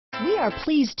We are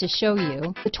pleased to show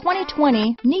you the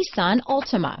 2020 Nissan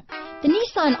Altima. The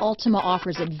Nissan Altima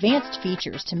offers advanced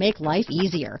features to make life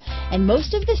easier, and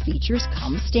most of the features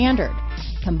come standard.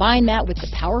 Combine that with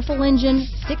the powerful engine,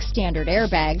 6 standard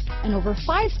airbags, and over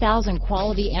 5,000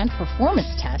 quality and performance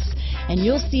tests, and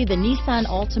you'll see the Nissan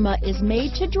Altima is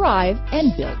made to drive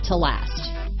and built to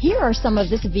last. Here are some of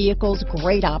this vehicle's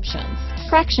great options: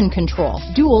 traction control,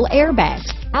 dual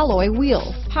airbags, alloy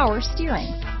wheels, power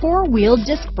steering, 4-wheel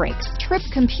disc brakes, trip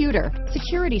computer,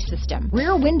 security system,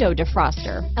 rear window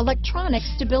defroster, electronic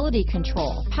stability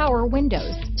control, power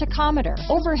windows, tachometer,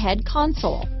 overhead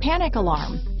console, panic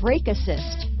alarm, brake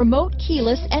assist, remote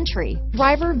keyless entry,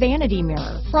 driver vanity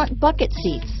mirror, front bucket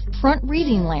seats, front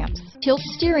reading lamps, tilt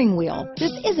steering wheel.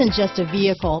 This isn't just a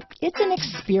vehicle, it's an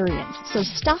experience. So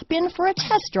stop in for a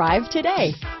test drive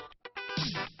today.